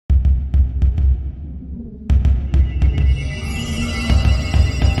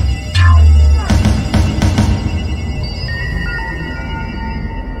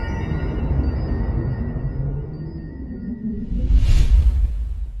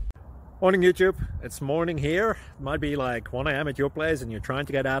Morning YouTube, it's morning here. It might be like 1 a.m. at your place and you're trying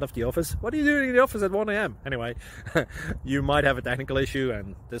to get out of the office. What are you doing in the office at 1 a.m? Anyway, you might have a technical issue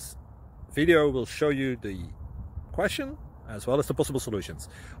and this video will show you the question as well as the possible solutions.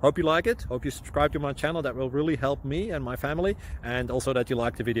 Hope you like it, hope you subscribe to my channel. That will really help me and my family, and also that you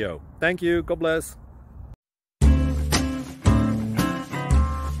like the video. Thank you, God bless.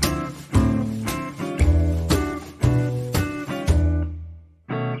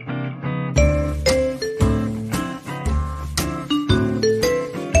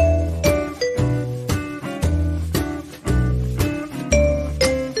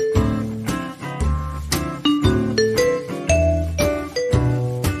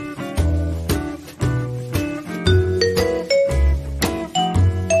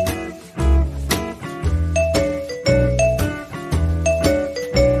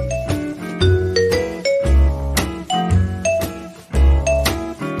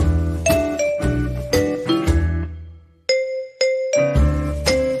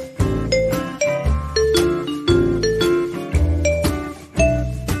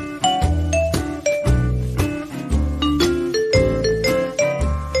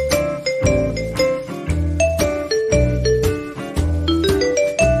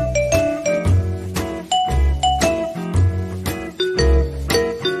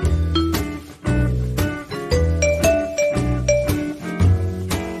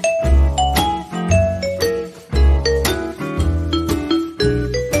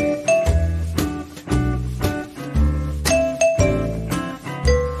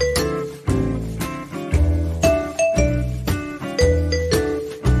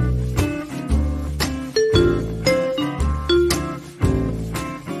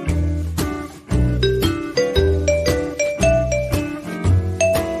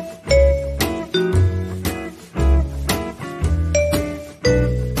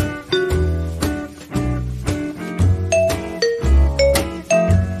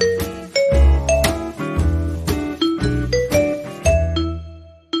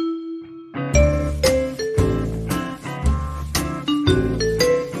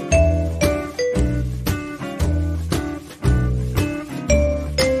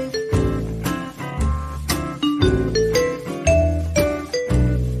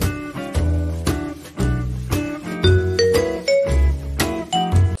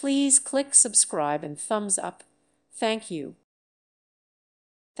 Please click subscribe and thumbs up. Thank you.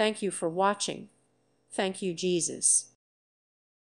 Thank you for watching. Thank you, Jesus.